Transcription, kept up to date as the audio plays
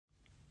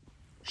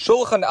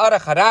Shulchan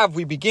Aruch Harav,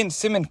 we begin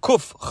Siman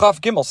Kuf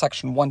Chav Gimel,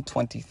 section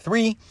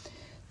 123.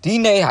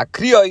 Dinei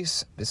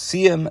HaKriyos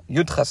B'Siyam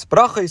Yudches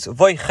Brachos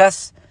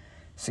Voiches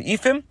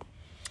Seifim.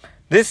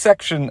 This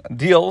section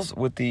deals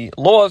with the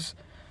laws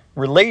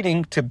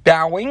relating to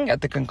bowing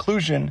at the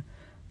conclusion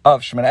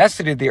of Shemona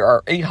Esra. There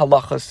are 8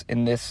 halachas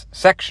in this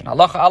section.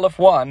 Halacha Aleph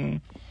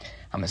 1.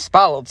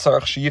 HaMispalel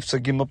tzarich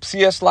sheyifsa gimel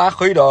psiyas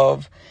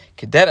la'achorav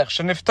kederech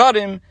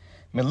sheniftarim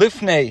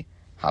milifnei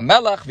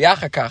hamelech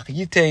v'achakach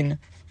yitein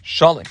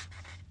shalim.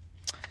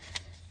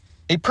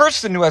 A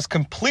person who has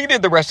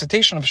completed the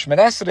recitation of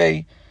Shemona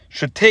Esra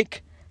should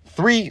take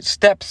 3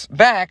 steps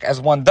back, as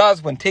one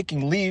does when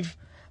taking leave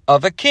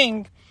of a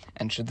king,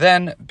 and should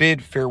then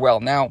bid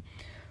farewell. Now,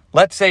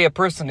 let's say a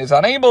person is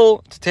unable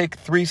to take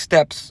 3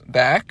 steps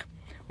back,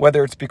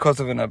 whether it's because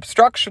of an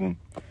obstruction,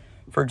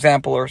 for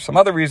example, or some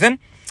other reason.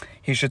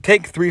 He should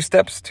take 3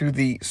 steps to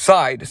the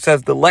side,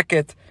 says the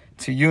Leket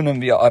to Yunim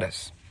via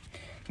Ares.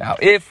 Now,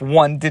 if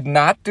one did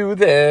not do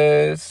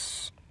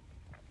this,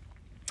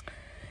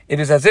 it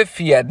is as if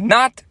he had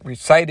not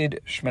recited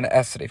Shemona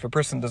Esra. If a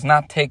person does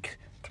not take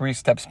 3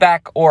 steps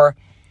back, or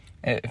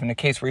if in a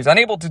case where he's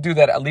unable to do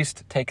that, at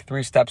least take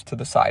 3 steps to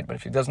the side. But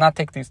if he does not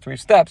take these 3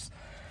 steps,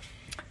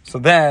 so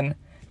then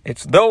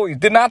it's though he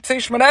did not say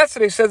Shemona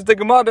Esra, says the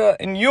Gemara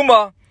in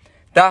Yuma,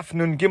 Daf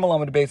Nun Gimel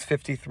Amud Beis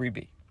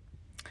 53b.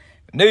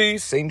 Nei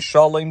sein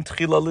shalom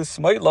tchila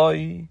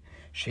lismailai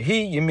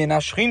shehi yemin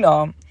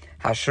hashchina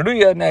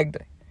hashruya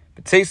negde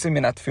b'tzeisim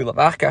min atfila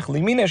v'achkach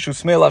limina shu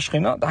smeil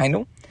hashchina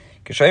dainu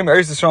k'shaim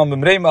eretz Yisrael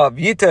b'mreima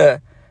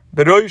v'yita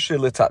beroish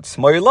litzat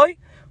smailai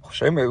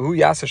k'shaim hu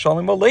yasa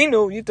shalom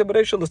aleinu yita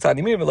beroish litzat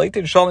yimina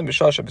v'leitin shalom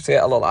b'shasha b'sei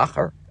alal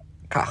achar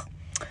kach.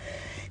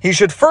 He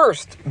should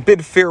first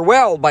bid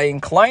farewell by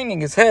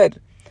inclining his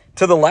head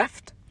to the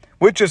left,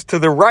 which is to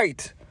the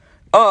right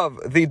of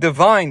the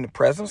divine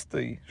presence,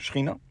 the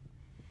Shekhinah,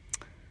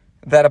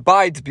 that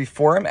abides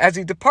before him as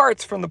he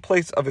departs from the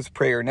place of his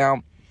prayer.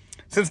 Now,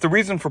 since the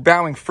reason for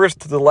bowing first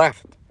to the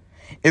left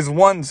is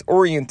one's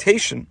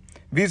orientation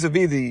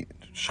vis-a-vis the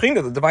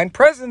Shekhinah, the divine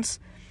presence,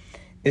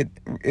 it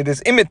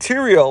is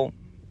immaterial.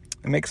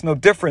 It makes no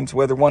difference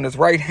whether one is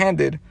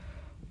right-handed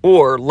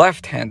or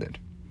left-handed.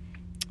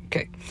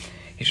 Okay.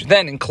 He should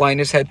then incline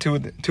his head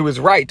to his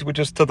right, which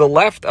is to the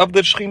left of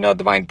the Shekhinah,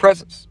 divine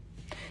presence.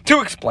 To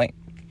explain,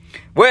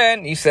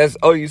 when he says,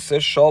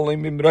 Oyse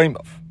Shalom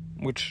Imreimov,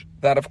 which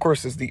that, of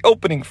course, is the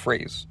opening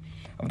phrase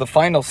of the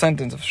final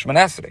sentence of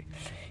Shemona Esra,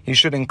 he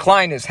should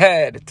incline his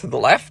head to the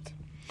left.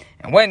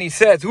 And when he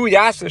says, Hu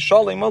Yasa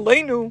Shalom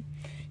Aleinu,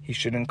 he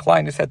should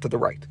incline his head to the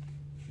right.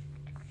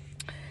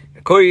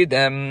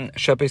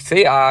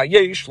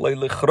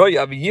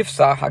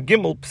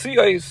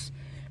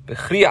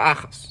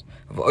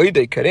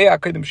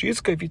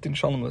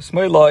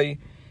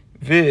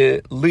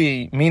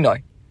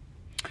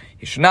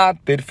 He should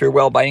not bid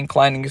farewell by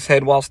inclining his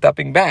head while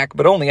stepping back,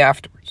 but only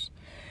afterwards.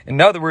 In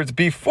other words,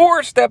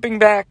 before stepping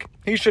back,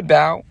 he should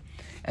bow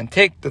and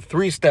take the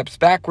 3 steps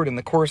backward in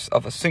the course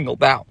of a single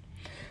bow.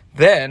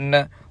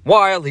 Then,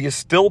 while he is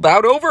still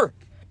bowed over,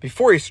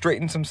 before he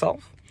straightens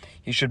himself,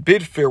 he should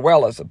bid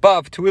farewell as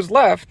above to his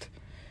left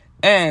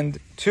and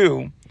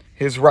to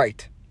his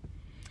right.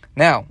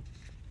 Now,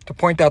 to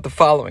point out the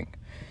following.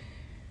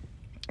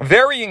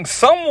 Varying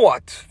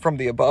somewhat from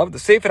the above, the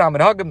Sefer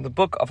HaMenhagim, the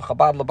book of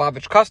Chabad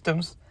Lubavitch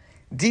Customs,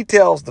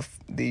 details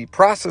the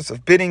process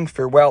of bidding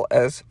farewell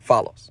as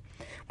follows.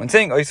 When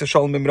saying Oyse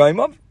Shalom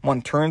Imreimov,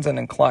 one turns and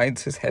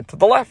inclines his head to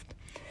the left.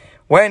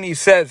 When he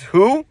says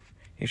Hu,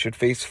 he should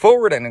face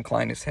forward and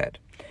incline his head.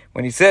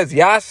 When he says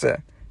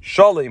Yasa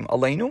Shalom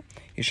Aleinu,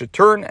 he should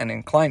turn and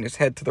incline his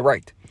head to the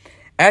right.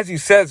 As he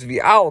says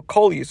V'al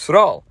Kol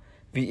Yisrael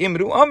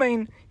V'imru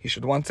Amen, he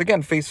should once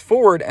again face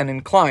forward and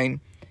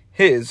incline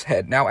his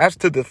head. Now, as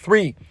to the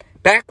 3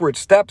 backward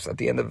steps at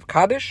the end of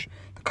Kaddish,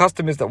 the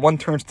custom is that one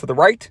turns to the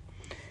right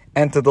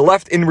and to the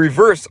left in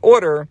reverse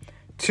order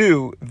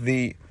to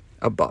the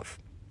above.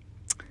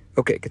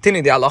 Okay,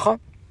 continuing the halacha.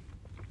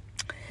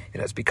 It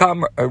has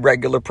become a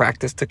regular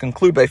practice to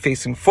conclude by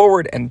facing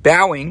forward and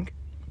bowing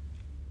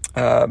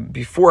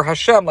before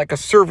Hashem like a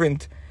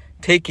servant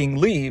taking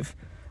leave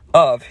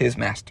of his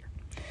master.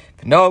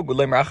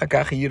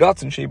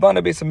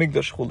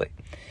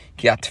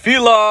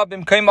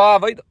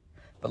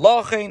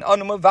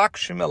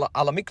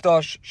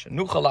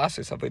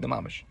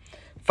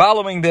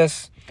 Following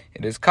this,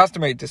 it is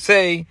customary to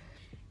say,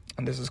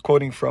 and this is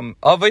quoting from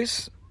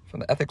Avos, from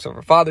the Ethics of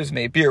Our Fathers,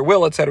 may it be or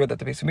will, etc., that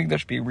the Beis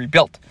Hamikdash be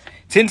rebuilt.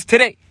 Since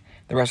today,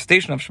 the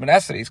recitation of Shemona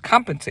Esra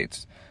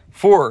compensates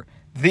for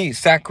the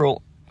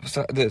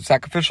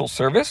sacrificial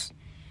service,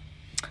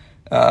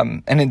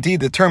 and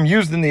indeed the term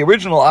used in the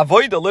original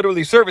avoida,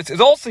 literally service,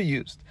 is also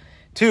used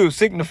to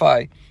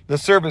signify the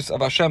service of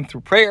Hashem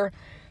through prayer.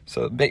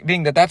 So,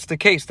 being that that's the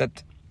case,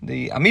 that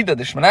the Amidah,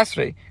 the Shemona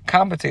Esra,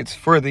 compensates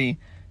for the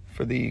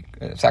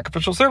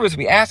sacrificial service,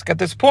 we ask at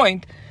this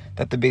point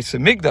that the Beis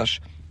Hamikdash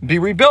be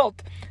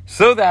rebuilt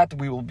so that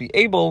we will be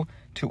able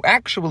to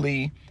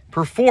actually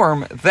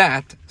perform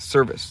that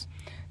service.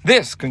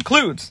 This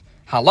concludes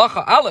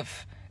Halacha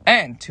Aleph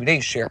And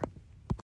today's share